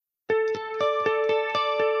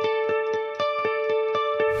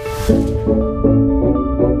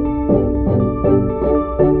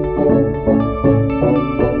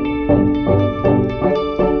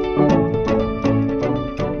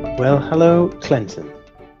Well, hello, Clinton.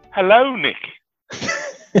 Hello, Nick.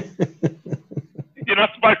 You're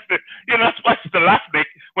not supposed to laugh, Nick,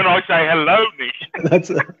 when I say hello, Nick.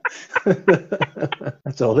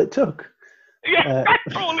 That's all it took. Yeah,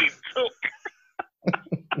 that's all it took.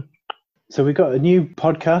 So we've got a new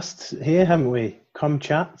podcast here, haven't we?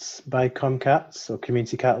 ComChats by ComCats or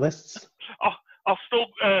Community Catalysts. I'll still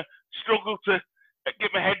struggle to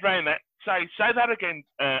get my head around that. Say that again,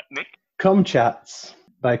 Nick. ComChats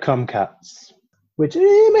by ComCats, which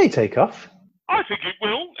may take off. I think it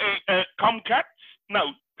will. ComCats?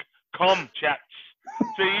 No, ComChats.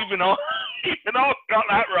 See, even I got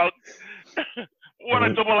that wrong. What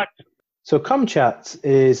a double act. So ComChats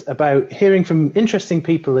is about hearing from interesting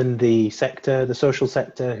people in the sector, the social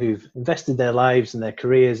sector, who've invested their lives and their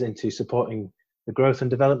careers into supporting the growth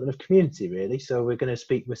and development of community, really. So we're going to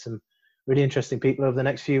speak with some really interesting people over the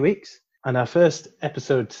next few weeks. And our first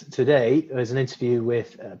episode today is an interview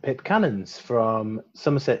with Pip Cannons from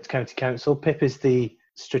Somerset County Council. Pip is the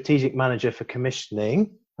Strategic Manager for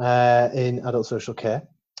Commissioning in Adult Social Care.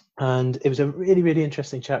 And it was a really, really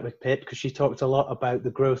interesting chat with Pip because she talked a lot about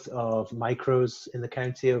the growth of micros in the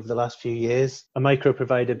county over the last few years. A micro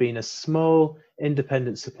provider being a small,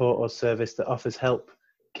 independent support or service that offers help,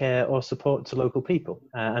 care or support to local people.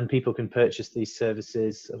 And people can purchase these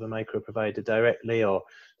services of a micro provider directly or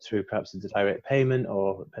through perhaps a direct payment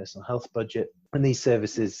or a personal health budget. And these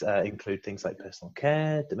services include things like personal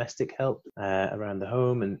care, domestic help around the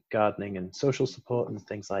home and gardening and social support and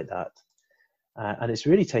things like that. And it's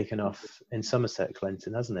really taken off in Somerset,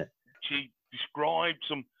 Clinton, hasn't it? She described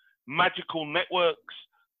some magical networks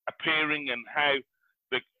appearing and how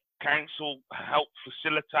the council helped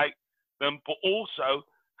facilitate them, but also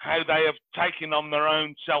how they have taken on their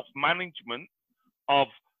own self-management of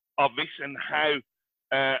this and how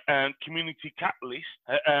community catalysts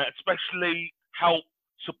especially help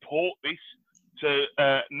support this to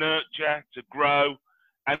nurture, to grow,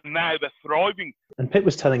 and now they're thriving. And Pip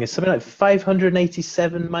was telling us something like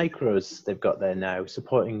 587 micros they've got there now,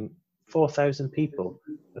 supporting 4,000 people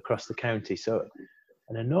across the county. So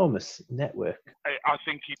an enormous network. I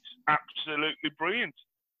think it's absolutely brilliant.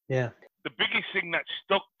 Yeah. The biggest thing that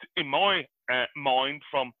stuck in my mind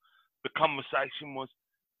from the conversation was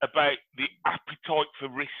about the appetite for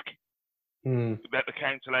risk that the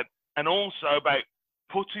council had, and also about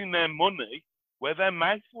putting their money where their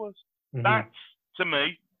mouth was. Mm-hmm. That's, to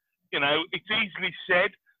me, it's easily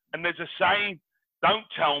said, and there's a saying, don't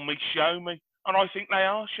tell me, show me. And I think they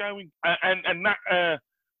are showing. And that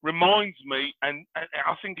reminds me, and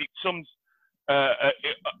I think it sums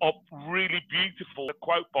up really beautiful, a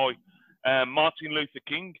quote by Martin Luther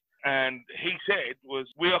King. And he said was,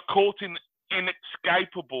 we are caught in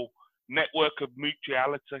inescapable network of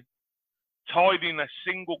mutuality, tied in a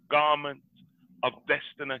single garment of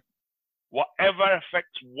destiny. Whatever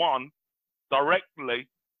affects one directly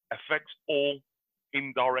affects all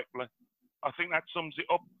indirectly. I think that sums it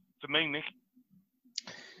up to me, Nick.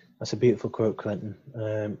 That's a beautiful quote, Clinton.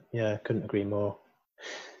 Yeah, I couldn't agree more.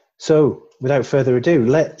 So, without further ado,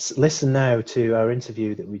 let's listen now to our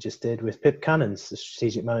interview that we just did with Pip Cannons, the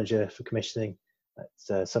Strategic Manager for Commissioning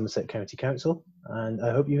at Somerset County Council, and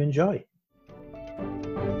I hope you enjoy.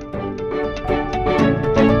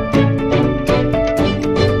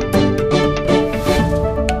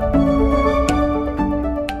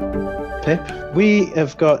 Pip, we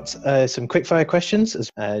have got some quickfire questions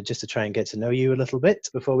just to try and get to know you a little bit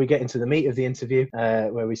before we get into the meat of the interview,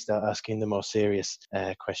 where we start asking the more serious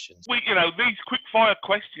questions. These quickfire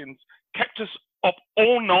questions kept us up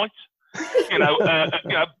all night.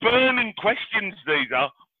 Burning questions. These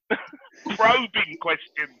are probing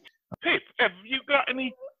questions. Pip, have you got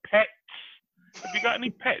any pets?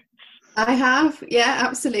 I have, yeah,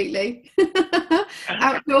 absolutely.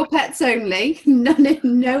 Outdoor pets only,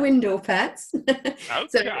 no indoor pets. Okay.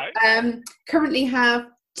 So, currently have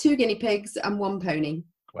 2 guinea pigs and 1 pony.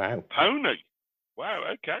 Wow. Pony. Wow.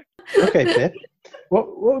 Okay. Okay, Pip.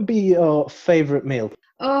 What would be your favourite meal?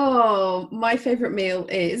 Oh, my favourite meal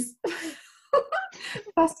is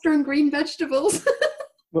pasta and green vegetables.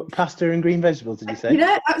 What, pasta and green vegetables, did you say?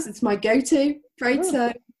 It's my go-to. Afraid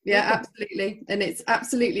so. Yeah, absolutely. And it's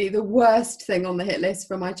absolutely the worst thing on the hit list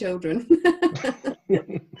for my children.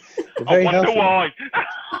 I wonder why.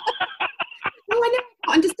 Oh, I don't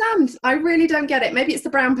understand. I really don't get it. Maybe it's the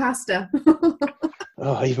brown pasta.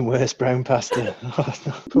 Oh, even worse, brown pasta.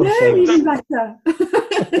 No, even better.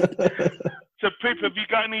 So, Pip, have you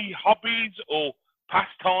got any hobbies or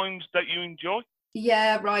pastimes that you enjoy?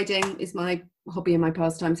 Yeah, riding is my hobby and my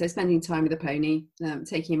pastime. So spending time with a pony,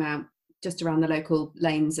 taking him out just around the local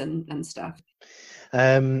lanes and stuff.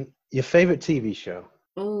 Your favourite TV show?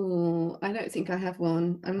 Oh, I don't think I have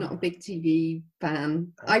one. I'm not a big TV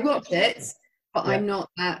fan. I watch it, but I'm not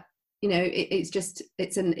that.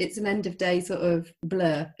 It's an end of day sort of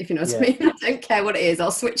blur, if you know what I mean. I don't care what it is.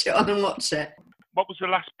 I'll switch it on and watch it. What was the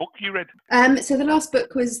last book you read? So the last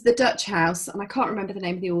book was The Dutch House, and I can't remember the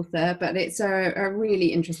name of the author, but it's a really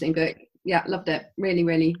interesting book. Yeah, loved it. Really,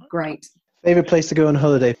 really great. Favourite place to go on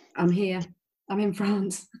holiday? I'm here. I'm in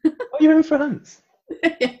France. Oh, you're in France?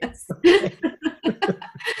 Yes.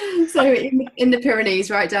 So in the Pyrenees,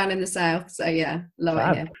 right down in the south. So yeah, love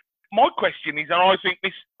it here. My question is, and I think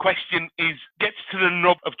this question gets to the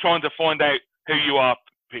nub of trying to find out who you are,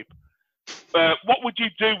 Pip. What would you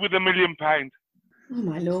do with £1 million? Oh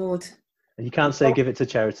my Lord. And you can't say give it to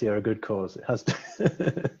charity or a good cause. It has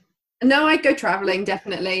to. No, I'd go travelling,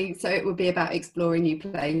 definitely. So it would be about exploring new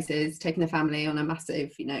places, taking the family on a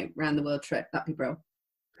massive, round the world trip. That'd be brilliant.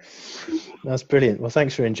 That's brilliant. Well,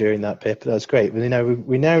 thanks for enduring that, Pip. That's great. We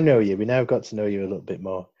now know you. We now got to know you a little bit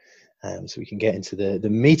more. So we can get into the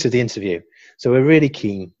meat of the interview. So we're really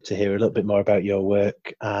keen to hear a little bit more about your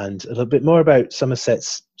work and a little bit more about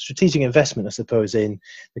Somerset's strategic investment, I suppose, in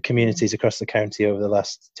the communities across the county over the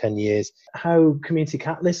last 10 years. How Community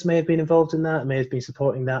Catalysts may have been involved in that, may have been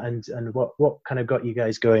supporting that, and what kind of got you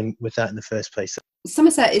guys going with that in the first place?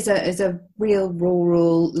 Somerset is a real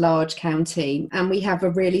rural, large county, and we have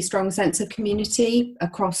a really strong sense of community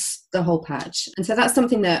across the whole patch. And so that's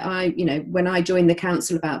something that when I joined the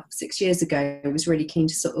council about 6 years ago, I was really keen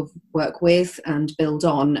to sort of work with and build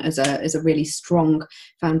on as a really strong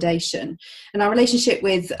foundation. And our relationship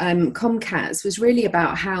with Comcats was really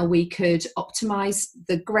about how we could optimise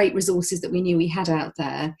the great resources that we knew we had out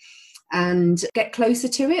there and get closer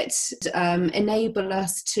to it, enable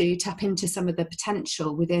us to tap into some of the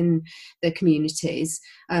potential within the communities,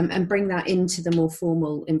 and bring that into the more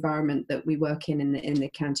formal environment that we work in the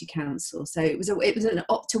county council. So it was to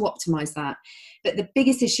optimise that. But the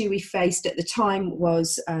biggest issue we faced at the time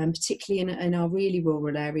was, particularly in our really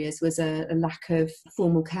rural areas, was a lack of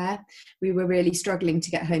formal care. We were really struggling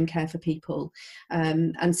to get home care for people.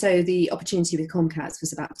 And so the opportunity with Comcats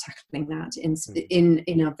was about tackling that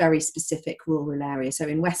in a very specific rural area. So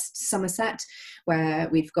in West Somerset, where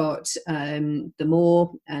we've got the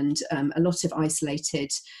moor and a lot of isolated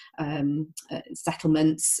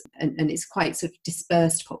settlements, and it's quite sort of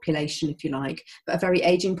dispersed population, if you like, but a very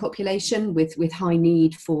ageing population with high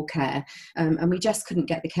need for care, and we just couldn't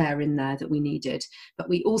get the care in there that we needed. But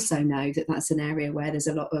we also know that that's an area where there's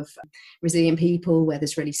a lot of resilient people, where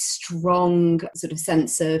there's really strong sort of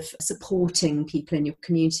sense of supporting people in your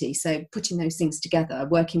community. So putting those things together,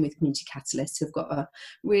 working with Community Catalysts, who've got a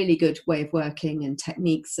really good way of working and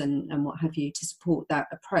techniques and what have you to support that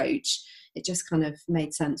approach, it just kind of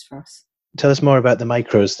made sense for us. Tell us more about the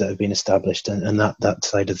micros that have been established and that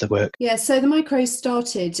side of the work. Yeah, so the micros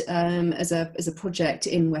started as a project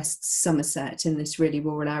in West Somerset, in this really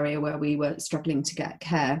rural area where we were struggling to get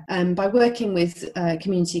care. By working with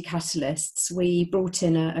Community Catalysts, we brought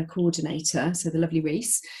in a coordinator, so the lovely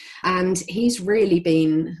Reese, and he's really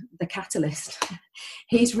been the catalyst.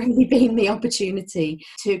 He's really been the opportunity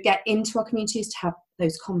to get into our communities, to have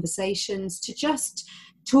those conversations, to just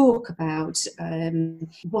talk about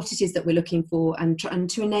what it is that we're looking for, and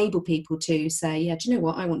to enable people to say, yeah, do you know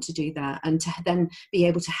what, I want to do that, and to then be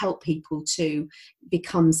able to help people to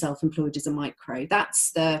become self-employed as a micro.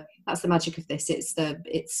 That's the magic of this.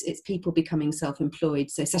 It's people becoming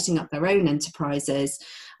self-employed, so setting up their own enterprises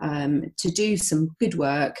to do some good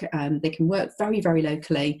work. They can work very, very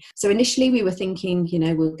locally. So initially we were thinking,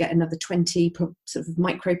 we'll get another 20 sort of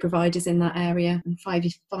micro providers in that area, and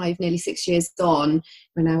nearly 6 years on,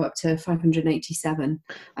 we're now up to 587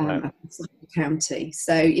 across the county.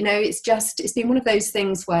 So it's been one of those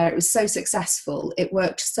things where it was so successful, it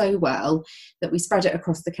worked so well that we spread it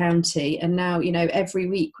across the county, and now every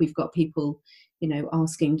week we've got people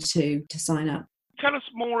asking to sign up. Tell us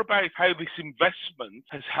more about how this investment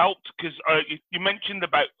has helped, because you mentioned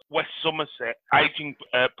about West Somerset, ageing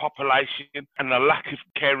population and the lack of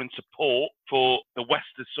care and support for the west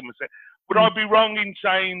of Somerset. Would I be wrong in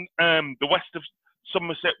saying the west of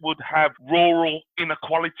Somerset would have rural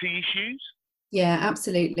inequality issues? Yeah,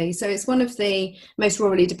 absolutely. So it's one of the most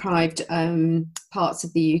rurally deprived parts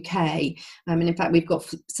of the UK. And in fact, we've got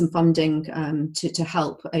some funding to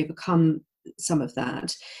help overcome some of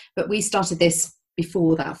that. But we started this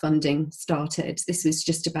before that funding started. This was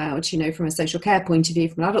just about, from a social care point of view,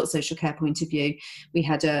 from an adult social care point of view, we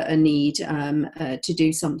had a need to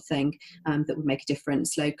do something that would make a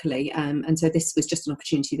difference locally. And so this was just an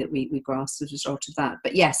opportunity that we grasped as a result of that.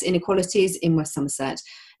 But yes, inequalities in West Somerset.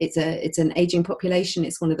 It's an ageing population.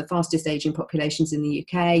 It's one of the fastest ageing populations in the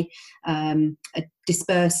UK. A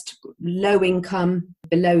dispersed, low income,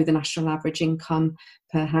 below the national average income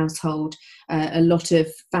per household. A lot of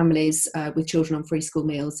families with children on free school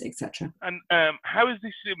meals, etc. And how has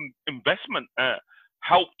this investment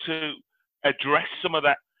helped to address some of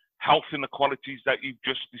that health inequalities that you've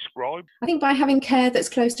just described? I think by having care that's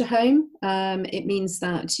close to home, it means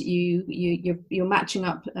that you're matching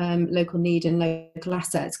up local need and local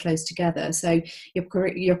assets close together. So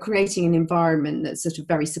you're creating an environment that's sort of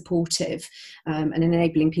very supportive and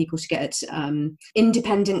enabling people to get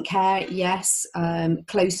independent care, yes,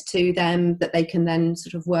 close to them that they can then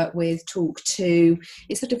sort of work with, talk to.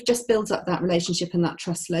 It sort of just builds up that relationship and that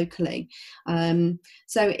trust locally.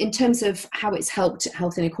 So in terms of how it's helped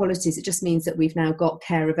health inequalities, it just means that we've now got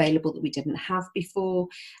care available that we didn't have before.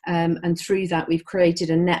 And through that, we've created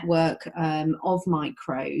a network of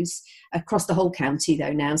micros across the whole county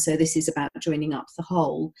though now. So this is about joining up the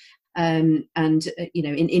whole. In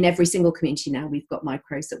every single community now, we've got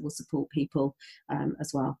micros that will support people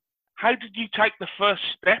as well. How did you take the first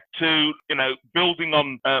step to, building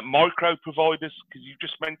on micro providers? Because you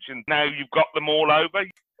just mentioned now you've got them all over.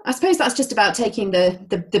 I suppose that's just about taking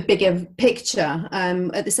the bigger picture.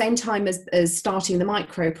 At the same time as starting the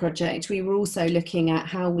micro project, we were also looking at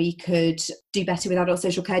how we could do better with adult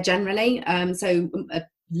social care generally. So a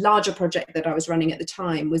larger project that I was running at the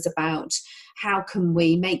time was about how can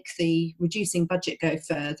we make the reducing budget go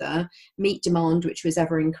further, meet demand, which was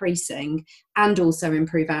ever increasing, and also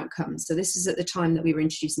improve outcomes. So this is at the time that we were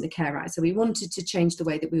introducing the Care Act. So we wanted to change the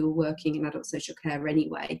way that we were working in adult social care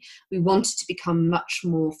anyway. We wanted to become much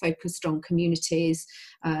more focused on communities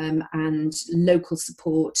and local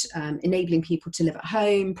support, enabling people to live at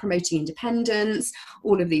home, promoting independence,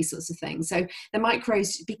 all of these sorts of things. So the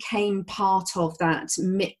micros became part of that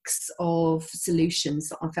mix of solutions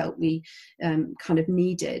that I felt we kind of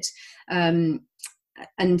needed. And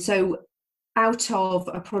so out of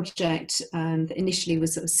a project that initially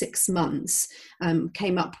was sort of 6 months,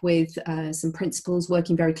 came up with some principles,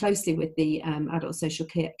 working very closely with the adult social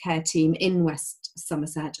care team in West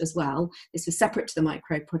Somerset as well. This was separate to the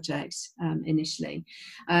micro project initially.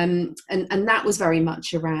 And that was very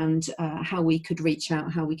much around how we could reach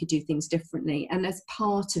out, how we could do things differently. And as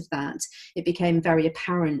part of that, it became very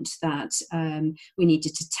apparent that we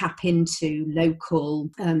needed to tap into local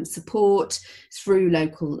support through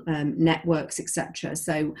local networks, etc.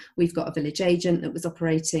 So we've got a village agent that was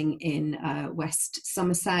operating in West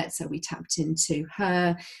Somerset, so we tapped into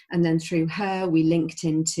her, and then through her we linked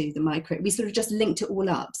into the micro. We sort of just linked it all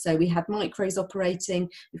up. So we had micros operating,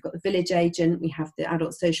 we've got the village agent, we have the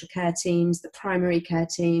adult social care teams, the primary care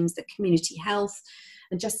teams, the community health,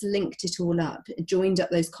 and just linked it all up, joined up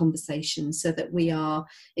those conversations so that we are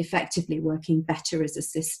effectively working better as a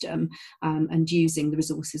system and using the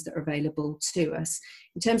resources that are available to us.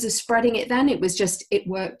 In terms of spreading it then, it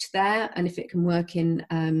worked there, and if it can work in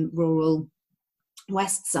rural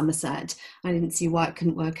West Somerset, I didn't see why it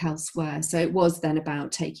couldn't work elsewhere. So it was then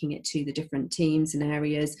about taking it to the different teams and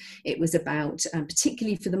areas. It was about,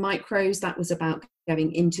 particularly for the micros, that was about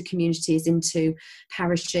going into communities, into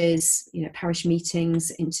parishes, parish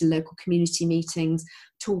meetings, into local community meetings,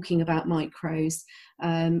 talking about micros,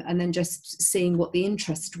 and then just seeing what the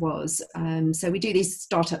interest was. So we do these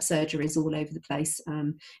startup surgeries all over the place,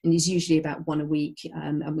 and it's usually about one a week,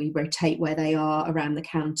 and we rotate where they are around the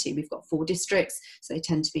county. We've got 4 districts, so they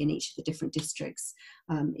tend to be in each of the different districts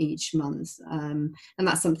each month. And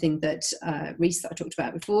that's something that Reece, that I talked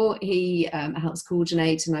about before, he helps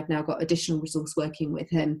coordinate, and I've now got additional resource working with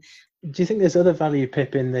him. Do you think there's other value,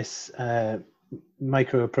 Pip, in this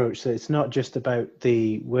micro approach? So it's not just about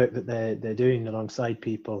the work that they're doing alongside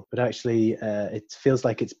people, but actually it feels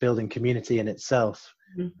like it's building community in itself.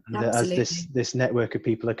 And as this network of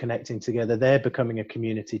people are connecting together, they're becoming a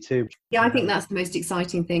community too. Yeah, I think that's the most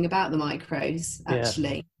exciting thing about the micros,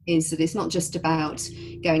 actually, is that it's not just about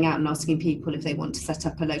going out and asking people if they want to set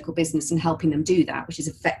up a local business and helping them do that, which is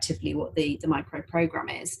effectively what the micro program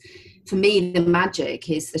is. for me, the magic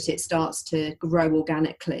is that it starts to grow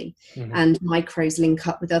organically, and micros link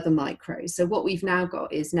up with other micros. So what we've now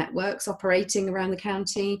got is networks operating around the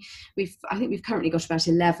county. I think we've currently got about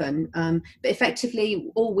 11, but effectively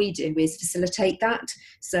all we do is facilitate that.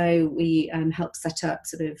 So we help set up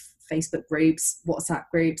sort of Facebook groups, WhatsApp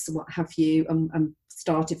groups, what have you, and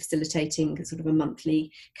started facilitating sort of a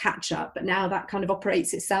monthly catch up. But now that kind of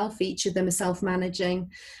operates itself. Each of them are self-managing.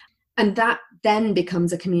 And that then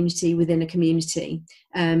becomes a community within a community.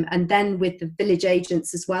 And then with the village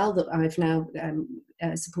agents as well, that I've now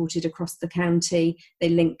supported across the county, they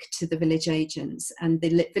link to the village agents, and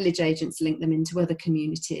the village agents link them into other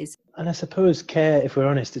communities. And I suppose care, if we're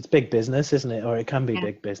honest, it's big business, isn't it? Or it can be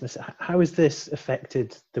big business. How has this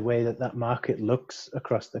affected the way that market looks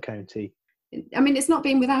across the county? I mean, it's not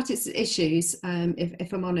been without its issues,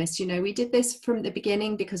 if I'm honest. You know, we did this from the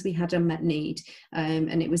beginning because we had unmet need,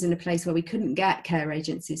 and it was in a place where we couldn't get care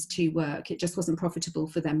agencies to work. It just wasn't profitable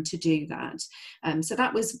for them to do that. So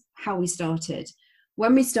that was how we started.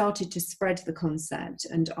 When we started to spread the concept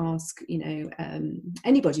and ask, you know,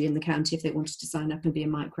 anybody in the county if they wanted to sign up and be a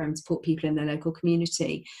micro and support people in their local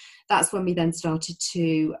community, that's when we then started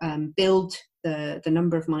to build the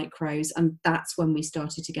number of micros, and that's when we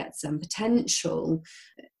started to get some potential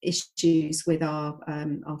issues with our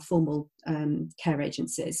formal care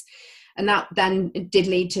agencies. And that then did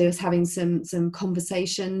lead to us having some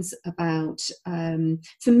conversations about,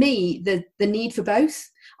 for me, the need for both.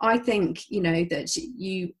 I think, you know, that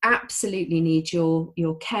you absolutely need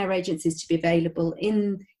your care agencies to be available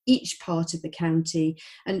in each part of the county.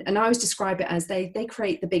 And I always describe it as they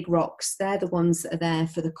create the big rocks. They're the ones that are there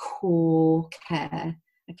for the core care.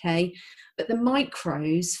 Okay, but the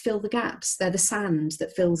micros fill the gaps. They're the sand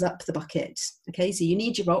that fills up the bucket. Okay, so you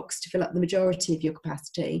need your rocks to fill up the majority of your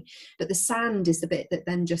capacity, but the sand is the bit that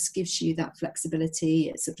then just gives you that flexibility.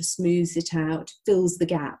 It sort of smooths it out, fills the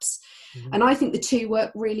gaps. And I think the two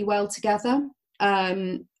work really well together.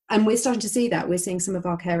 And we're starting to see that. We're seeing some of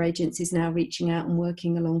our care agencies now reaching out and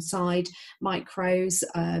working alongside micros,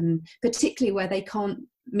 particularly where they can't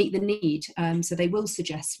meet the need. So they will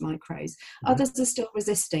suggest micros. Others are still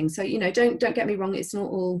resisting. So, you know, don't get me wrong. It's not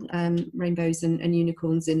all rainbows and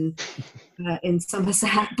unicorns in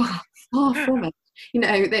Somerset, but far from it. You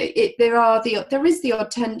know, there is the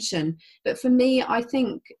odd tension. But for me, I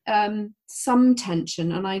think some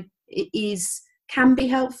tension, and can be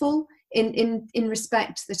helpful. In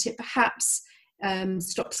respect that it perhaps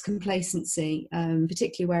stops complacency,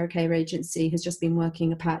 particularly where a care agency has just been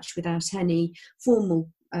working a patch without any formal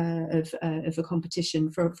of a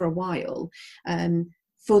competition for a while,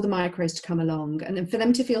 for the micros to come along and then for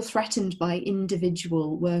them to feel threatened by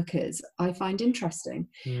individual workers, I find interesting.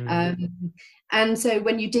 And so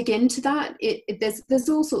when you dig into that, there's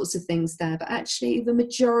all sorts of things there, but actually the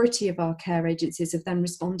majority of our care agencies have then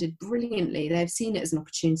responded brilliantly. They've seen it as an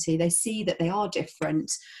opportunity. They see that they are different,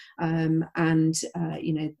 and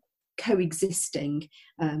you know, coexisting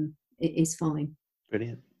is fine.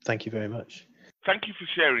 Brilliant. Thank you very much. Thank you for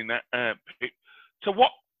sharing that, Pip. So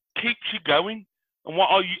what keeps you going? And what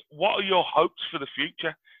are your hopes for the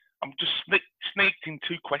future? I'm just sneaked in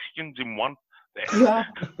two questions in one there. You are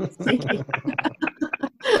sneaky.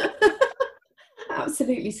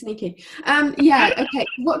 Absolutely sneaky. Yeah, okay.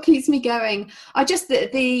 What keeps me going?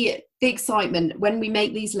 The excitement when we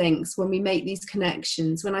make these links, when we make these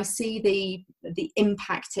connections, when I see the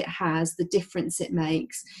impact it has, the difference it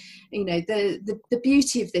makes. You know, the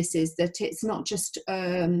beauty of this is that it's not just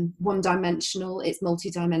one-dimensional, it's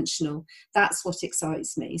multi-dimensional. That's what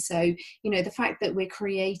excites me. So, you know, the fact that we're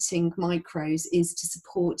creating micros is to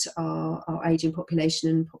support our ageing population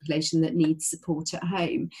and population that needs support at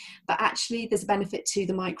home. But actually there's a benefit to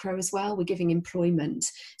the micro as well. We're giving employment.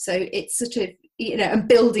 So it's sort of, you know, and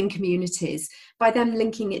building communities. By them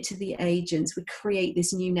linking it to the agents, we create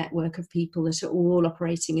this new network of people that are all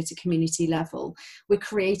operating at a community level. We're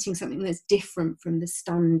creating something that's different from the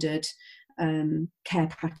standard care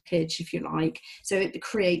package, if you like. So it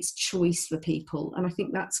creates choice for people, and I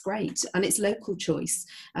think that's great. And it's local choice.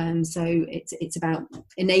 So it's about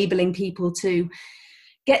enabling people to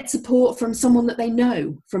get support from someone that they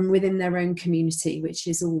know from within their own community, which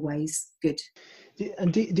is always good.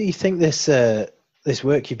 And do you think this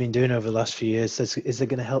work you've been doing over the last few years is it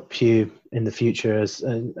going to help you in the future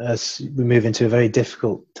as we move into a very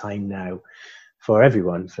difficult time now for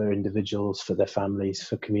everyone, for individuals, for their families,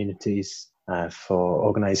 for communities, for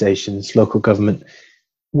organisations, local government?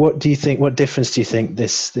 What difference do you think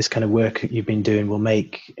this kind of work you've been doing will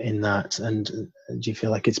make in that? And do you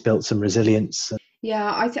feel like it's built some resilience?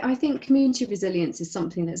 Yeah, I think community resilience is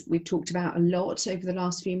something that we've talked about a lot over the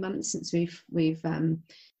last few months since we've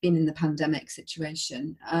been in the pandemic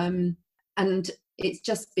situation. And it's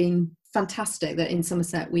just been fantastic that in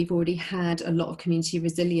Somerset we've already had a lot of community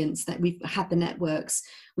resilience, that we've had the networks,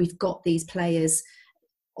 we've got these players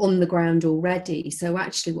on the ground already. So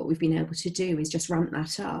actually what we've been able to do is just ramp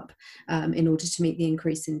that up in order to meet the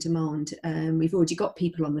increase in demand. We've already got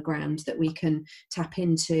people on the ground that we can tap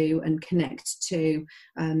into and connect to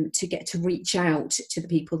get to reach out to the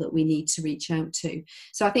people that we need to reach out to.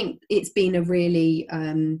 So I think it's been a really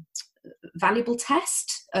valuable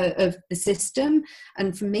test of the system.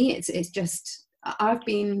 And for me, it's just, I've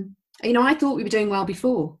been, I thought we were doing well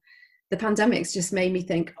before. The pandemic's just made me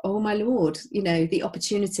think, oh my Lord, the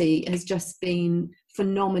opportunity has just been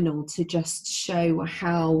phenomenal to just show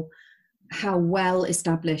how well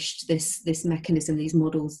established this mechanism, these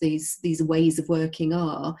models, these ways of working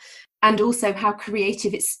are, and also how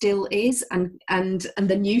creative it still is, and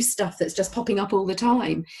the new stuff that's just popping up all the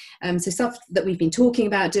time. So stuff that we've been talking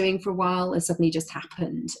about doing for a while has suddenly just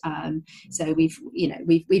happened. So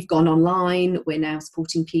we've gone online. We're now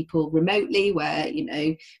supporting people remotely where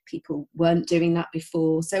people weren't doing that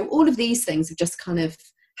before. So all of these things have just kind of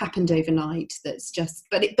happened overnight. That's just,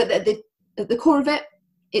 but at the core of it,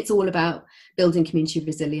 it's all about building community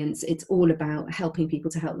resilience. It's all about helping people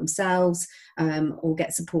to help themselves or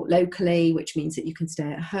get support locally, which means that you can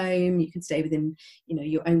stay at home, you can stay within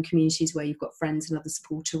your own communities where you've got friends and other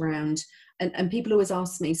support around. And people always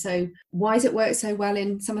ask me, so why does it work so well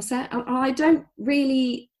in Somerset? I don't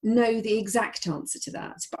really know the exact answer to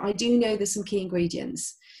that, but I do know there's some key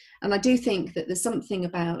ingredients. And I do think that there's something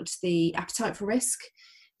about the appetite for risk.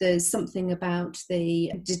 There's something about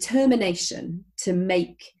the determination to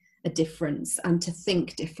make a difference and to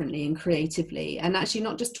think differently and creatively, and actually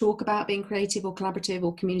not just talk about being creative or collaborative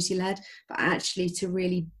or community led, but actually to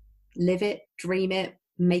really live it, dream it,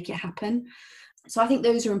 make it happen. So I think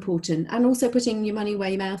those are important, and also putting your money where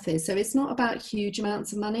your mouth is. So it's not about huge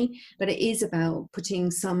amounts of money, but it is about putting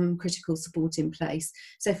some critical support in place.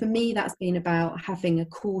 So for me, that's been about having a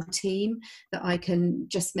core team that I can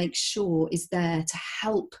just make sure is there to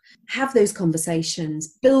help have those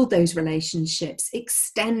conversations, build those relationships,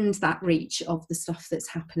 extend that reach of the stuff that's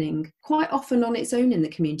happening quite often on its own in the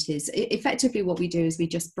communities. Effectively, what we do is we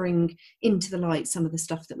just bring into the light some of the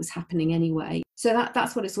stuff that was happening anyway. So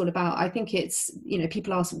that's what it's all about. I think it's,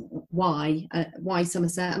 people ask why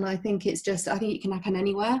Somerset, and I think it can happen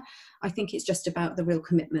anywhere. I think it's just about the real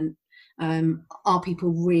commitment. Are people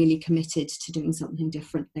really committed to doing something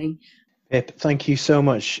differently? Pip, thank you so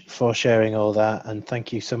much for sharing all that, and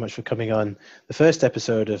thank you so much for coming on the first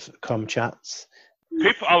episode of Com Chats.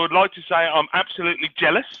 Pip, I would like to say I'm absolutely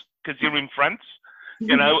jealous because you're in France,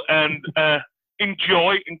 and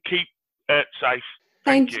enjoy and keep safe.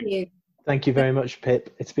 Thank you. Thank you very much,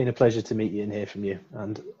 Pip. It's been a pleasure to meet you and hear from you,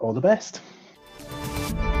 and all the best.